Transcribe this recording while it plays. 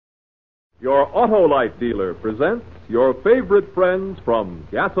Your Autolite dealer presents your favorite friends from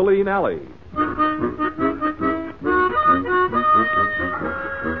Gasoline Alley.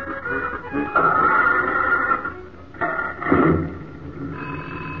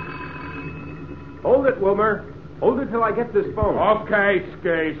 Hold it, Wilmer. Hold it till I get this phone. Okay,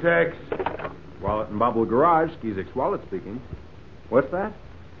 Skazix. Wallet and Bobble Garage, Skazix Wallet speaking. What's that?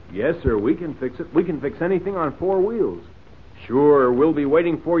 Yes, sir, we can fix it. We can fix anything on four wheels. Sure, we'll be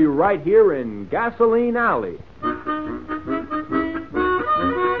waiting for you right here in Gasoline Alley.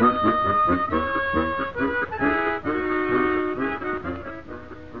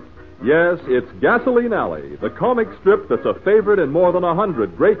 Yes, it's Gasoline Alley, the comic strip that's a favorite in more than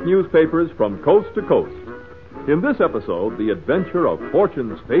 100 great newspapers from coast to coast. In this episode, the adventure of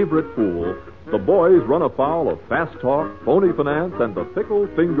Fortune's favorite fool, the boys run afoul of fast talk, phony finance, and the fickle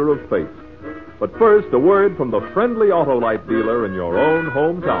finger of fate. But first, a word from the friendly Autolite dealer in your own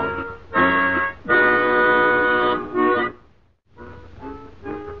hometown.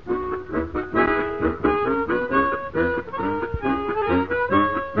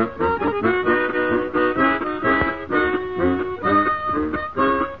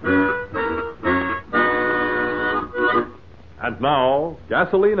 And now,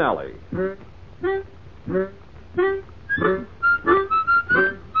 Gasoline Alley.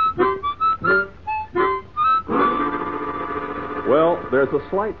 Well, there's a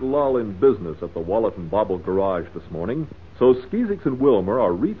slight lull in business at the Wallet and Bobble Garage this morning, so Skazix and Wilmer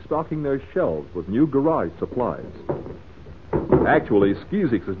are restocking their shelves with new garage supplies. Actually,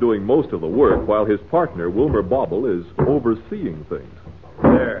 Skazix is doing most of the work while his partner, Wilmer Bobble, is overseeing things.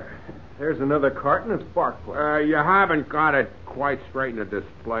 There's another carton of spark plugs. You haven't got it quite straight in the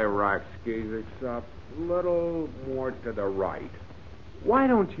display rack, Skazix. A little more to the right. Why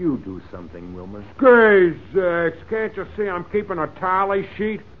don't you do something, Wilmer? Skazix, can't you see I'm keeping a tally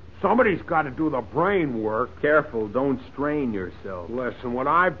sheet? Somebody's got to do the brain work. Careful, don't strain yourself. Listen, what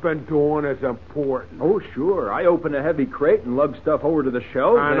I've been doing is important. Oh, sure. I open a heavy crate and lug stuff over to the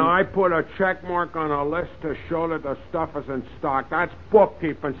shelves. And I put a check mark on a list to show that the stuff is in stock. That's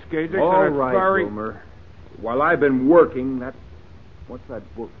bookkeeping, Skazix. All and it's right, very... Wilmer. While I've been working, what's that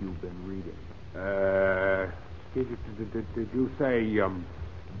book you've been reading? Skazix, did you say,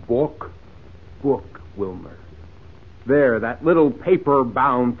 book? Book, Wilmer. There, that little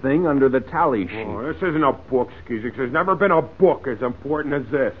paper-bound thing under the tally sheet. Oh, this isn't a book, Skazix. There's never been a book as important as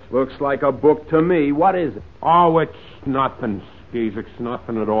this. Looks like a book to me. What is it? Oh, it's nothing, Skazix.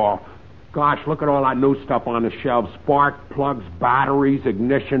 Nothing at all. Gosh, look at all that new stuff on the shelves. Spark plugs, batteries,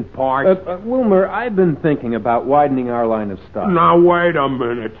 ignition parts. Wilmer, I've been thinking about widening our line of stock. Now, wait a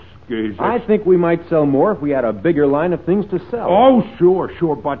minute, Skazix. I think we might sell more if we had a bigger line of things to sell. Oh, sure.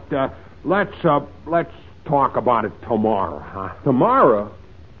 But let's talk about it tomorrow, huh? Tomorrow?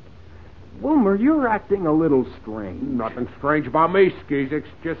 Wilmer, you're acting a little strange. Nothing strange about me, Skazix.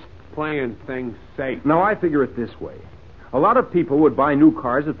 Just playing things safe. Now, I figure it this way. A lot of people would buy new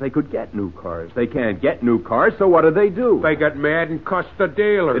cars if they could get new cars. They can't get new cars, so what do? They get mad and cuss the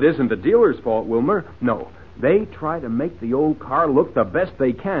dealer. It isn't the dealer's fault, Wilmer. No. They try to make the old car look the best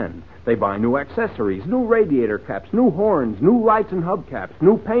they can. They buy new accessories, new radiator caps, new horns, new lights and hubcaps,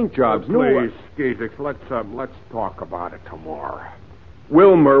 new paint jobs, Please, Skazix, let's talk about it tomorrow.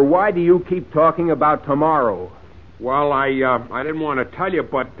 Wilmer, why do you keep talking about tomorrow? Well, I didn't want to tell you,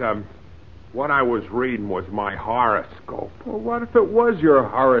 but what I was reading was my horoscope. Well, what if it was your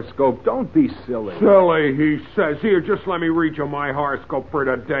horoscope? Don't be silly. Silly, he says. Here, just let me read you my horoscope for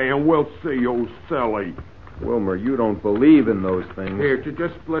today, and we'll see who's silly. Wilmer, you don't believe in those things. Here,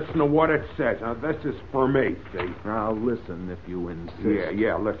 just listen to what it says. Now, this is for me, see? I'll listen if you insist.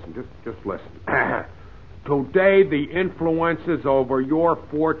 Yeah, listen. Just listen. Today, the influences over your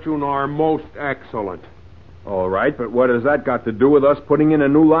fortune are most excellent. All right, but what has that got to do with us putting in a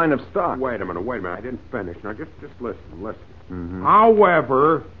new line of stock? Wait a minute. I didn't finish. Now, just listen. Mm-hmm.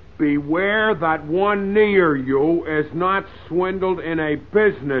 However, beware that one near you is not swindled in a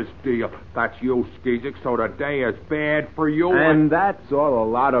business deal. That's you, Skazix, so the day is bad for you. And that's all a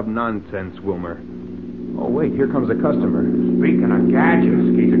lot of nonsense, Wilmer. Oh, wait, here comes a customer. Speaking of gadgets,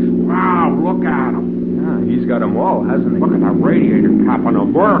 Skazix, wow, look at him. Yeah, he's got them all, hasn't he? Look at that radiator cap on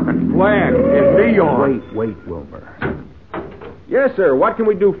American flag in neon. Wait, Wilmer. Yes, sir, what can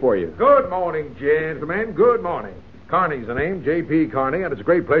we do for you? Good morning, gentlemen. Good morning. Carney's the name, J.P. Carney, and it's a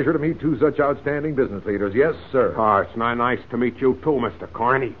great pleasure to meet two such outstanding business leaders. Yes, sir. Oh, it's not nice to meet you, too, Mr.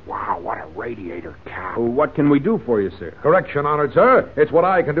 Carney. Wow, what a radiator cap. Well, what can we do for you, sir? Correction, honored sir. It's what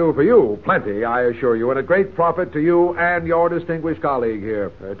I can do for you. Plenty, I assure you, and a great profit to you and your distinguished colleague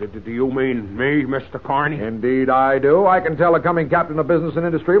here. Do you mean me, Mr. Carney? Indeed I do. I can tell a coming captain of business and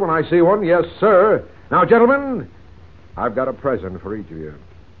industry when I see one. Yes, sir. Now, gentlemen, I've got a present for each of you.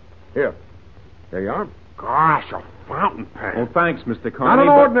 Here. There you are. Gosh, a fountain pen. Well, thanks, Mr. Carney. Not an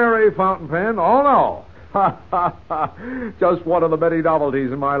ordinary fountain pen. Oh, no. Just one of the many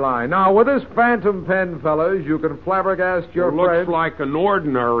novelties in my line. Now, with this phantom pen, fellas, you can flabbergast your friends. Looks like an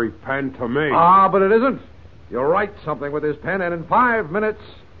ordinary pen to me. Ah, but it isn't. You'll write something with this pen, and in 5 minutes,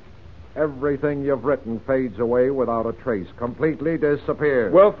 everything you've written fades away without a trace. Completely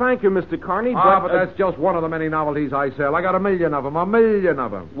disappears. Well, thank you, Mr. Carney, but that's just one of the many novelties I sell. I got 1,000,000 of them. 1,000,000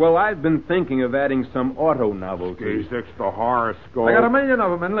 of them. Well, I've been thinking of adding some auto novelties. It's the horoscope. I got 1,000,000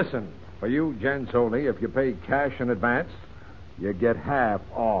 of them, and listen. For you gents only, if you pay cash in advance, you get half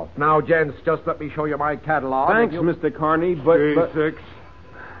off. Now, gents, just let me show you my catalog. Thanks, Mr. Carney, but... Skeezix.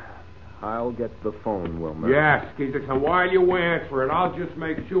 I'll get the phone, Wilmer. Yes, Skeezix, and while you answer it, I'll just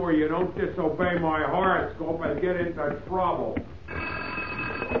make sure you don't disobey my horoscope and get into trouble.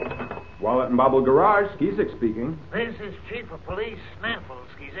 Wallet and Bobble Garage, Skeezix speaking. This is Chief of Police Snaffle,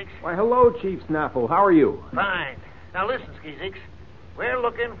 Skeezix. Why, hello, Chief Snaffle. How are you? Fine. Now listen, Skeezix. We're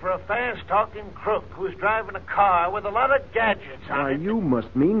looking for a fast-talking crook who's driving a car with a lot of gadgets on Why, it. you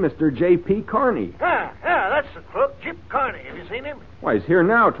must mean Mr. J.P. Carney. Yeah, that's the crook, Jip Carney. Have you seen him? Why, he's here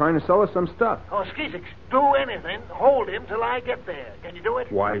now trying to sell us some stuff. Oh, Skeezix, do anything. Hold him till I get there. Can you do it?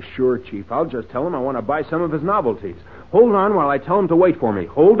 Why, sure, Chief. I'll just tell him I want to buy some of his novelties. Hold on while I tell him to wait for me.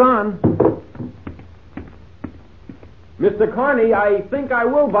 Hold on. Mr. Carney, I think I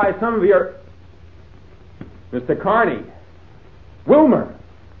will buy some of your... Mr. Carney. Wilmer.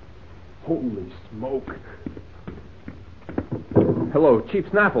 Holy smoke. Hello, Chief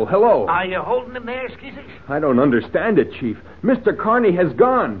Snaffle. Hello. Are you holding him there, Skeezix? I don't understand it, Chief. Mr. Carney has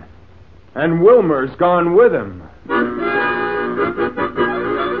gone. And Wilmer's gone with him.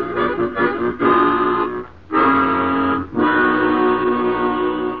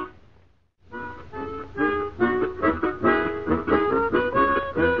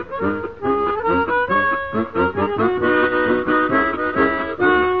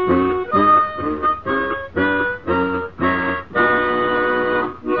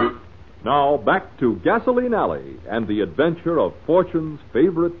 Now, back to Gasoline Alley and the adventure of Fortune's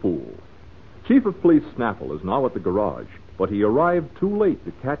favorite fool. Chief of Police Snaffle is now at the garage, but he arrived too late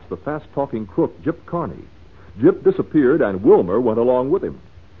to catch the fast-talking crook, Jip Carney. Jip disappeared, and Wilmer went along with him.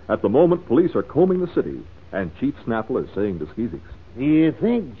 At the moment, police are combing the city, and Chief Snaffle is saying to Skeezix, Do you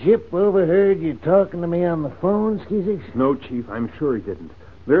think Jip overheard you talking to me on the phone, Skeezix? No, Chief, I'm sure he didn't.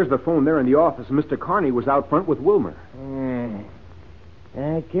 There's the phone there in the office, and Mr. Carney was out front with Wilmer.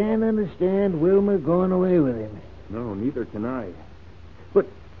 I can't understand Wilmer going away with him. No, neither can I. But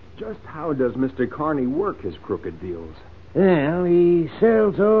just how does Mr. Carney work his crooked deals? Well, he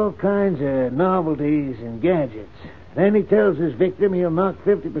sells all kinds of novelties and gadgets. Then he tells his victim he'll knock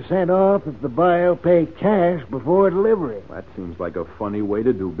 50% off if the buyer will pay cash before delivery. That seems like a funny way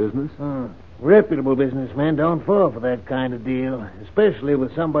to do business. Reputable businessmen don't fall for that kind of deal, especially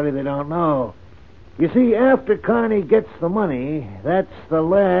with somebody they don't know. You see, after Carney gets the money, that's the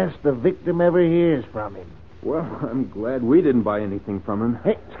last the victim ever hears from him. Well, I'm glad we didn't buy anything from him.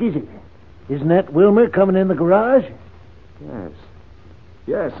 Hey, excuse me. Isn't that Wilmer coming in the garage? Yes.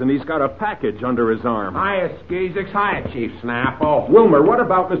 Yes, and he's got a package under his arm. Hiya, Skeezix. Hiya, Chief Snaffle. Wilmer, what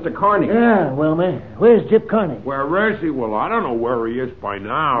about Mr. Carney? Yeah, Wilmer. Where's Jip Carney? Where is he? Well, I don't know where he is by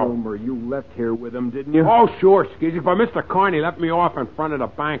now. Wilmer, you left here with him, didn't you? Oh, sure, Skeezix. But Mr. Carney left me off in front of the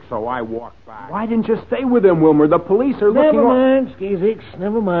bank, so I walked back. Why didn't you stay with him, Wilmer? The police are looking... Never mind, Skeezix.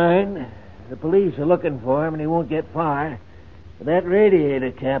 Never mind. The police are looking for him, and he won't get far. That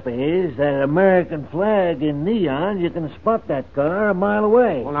radiator cap of his, that American flag in neon, you can spot that car a mile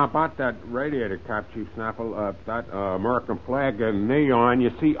away. Well, now, about that radiator cap, Chief Snaffle, that American flag in neon, you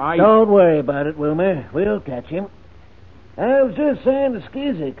see, Don't worry about it, Wilmer. We'll catch him. I was just saying to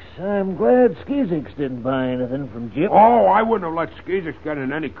Skeezix, I'm glad Skeezix didn't buy anything from Jip. Oh, I wouldn't have let Skeezix get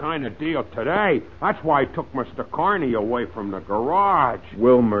in any kind of deal today. That's why I took Mr. Carney away from the garage.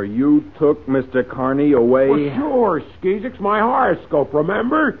 Wilmer, you took Mr. Carney away? Well, sure, Skeezix, my horoscope,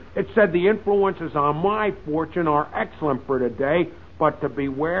 remember? It said the influences on my fortune are excellent for today, but to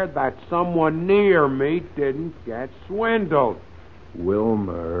beware that someone near me didn't get swindled.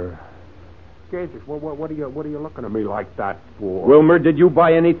 Wilmer... Skeezix, what are you looking at me like that for? Wilmer, did you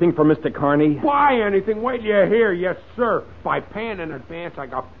buy anything for Mr. Carney? Buy anything? Wait till you hear. Yes, sir. By paying in advance, I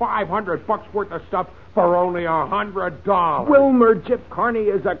got $500 worth of stuff for only $100. Wilmer, Jip Carney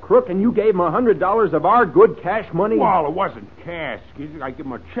is a crook, and you gave him $100 of our good cash money? Well, it wasn't cash, Skeezix. I give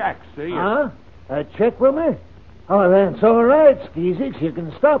him a check, see? Huh? A check, Wilmer? Oh, that's all right, Skeezix. You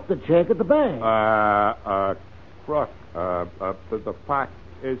can stop the check at the bank. Crook, the fact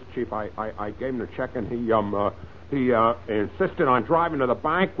is, Chief, I gave him the check, and he insisted on driving to the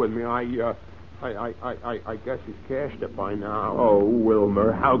bank with me. I guess he's cashed it by now. Oh,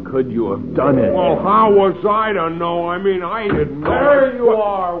 Wilmer, how could you have done it? Well, how was I to know? I mean, I didn't know. There you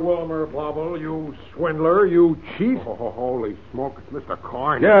are, Wilmer Bobble, you swindler, you cheat. Oh, holy smoke, it's Mr.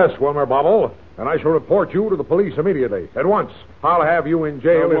 Carney. Yes, Wilmer Bobble, and I shall report you to the police immediately. At once. I'll have you in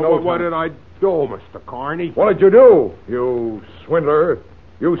jail in no time. What did I do, Mr. Carney? What did you do, you swindler?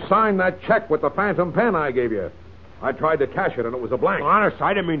 You signed that check with the phantom pen I gave you. I tried to cash it, and it was a blank. Honest,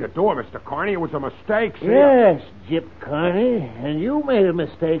 I didn't mean to do it, Mr. Carney. It was a mistake, see? Yes, Jip Carney, and you made a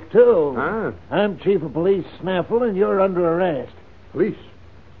mistake, too. Huh? I'm Chief of Police Snaffle, and you're under arrest. Police?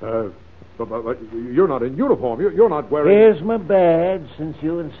 But you're not in uniform. You're not wearing... Here's my badge, since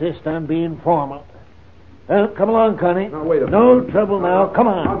you insist on being formal. Well, come along, Connie. Now, wait a minute. No trouble now. Come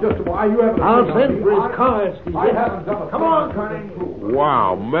on. I'll send for his car, Steve. I haven't done a... Come on, Connie.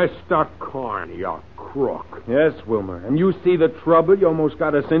 Wow, Mr. Carney, a crook. Yes, Wilmer, and you see the trouble you almost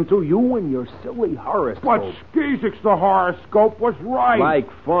got us into? You and your silly horoscope. But Skeezix, the horoscope was right. Like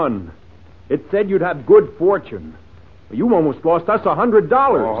fun. It said you'd have good fortune. You almost lost us $100.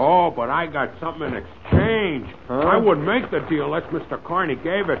 Oh, but I got something in exchange. Huh? I wouldn't make the deal unless Mr. Carney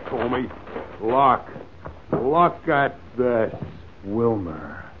gave it to me. Look at this.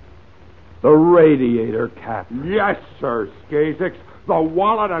 Wilmer, the radiator cap. Yes, sir, Skeezix. The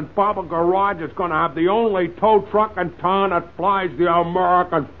Wallet and Bobble Garage is going to have the only tow truck in town that flies the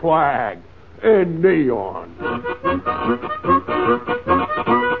American flag in neon.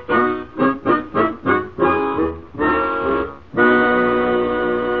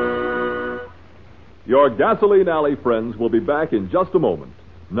 Your Gasoline Alley friends will be back in just a moment.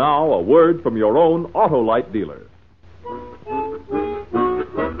 Now, a word from your own Autolite dealer.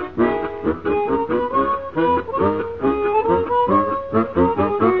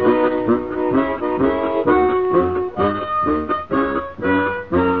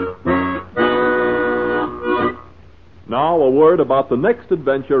 Now, a word about the next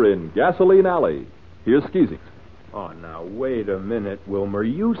adventure in Gasoline Alley. Here's Skeezix. Oh, now, wait a minute, Wilmer.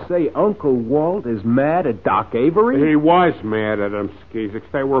 You say Uncle Walt is mad at Doc Avery? He was mad at him, Skeezix.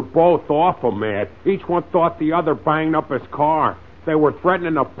 They were both awful mad. Each one thought the other banged up his car. They were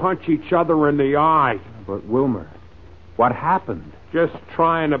threatening to punch each other in the eye. But, Wilmer, what happened? Just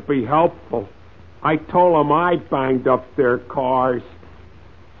trying to be helpful. I told them I banged up their cars.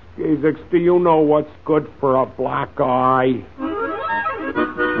 Skeezix, do you know what's good for a black eye?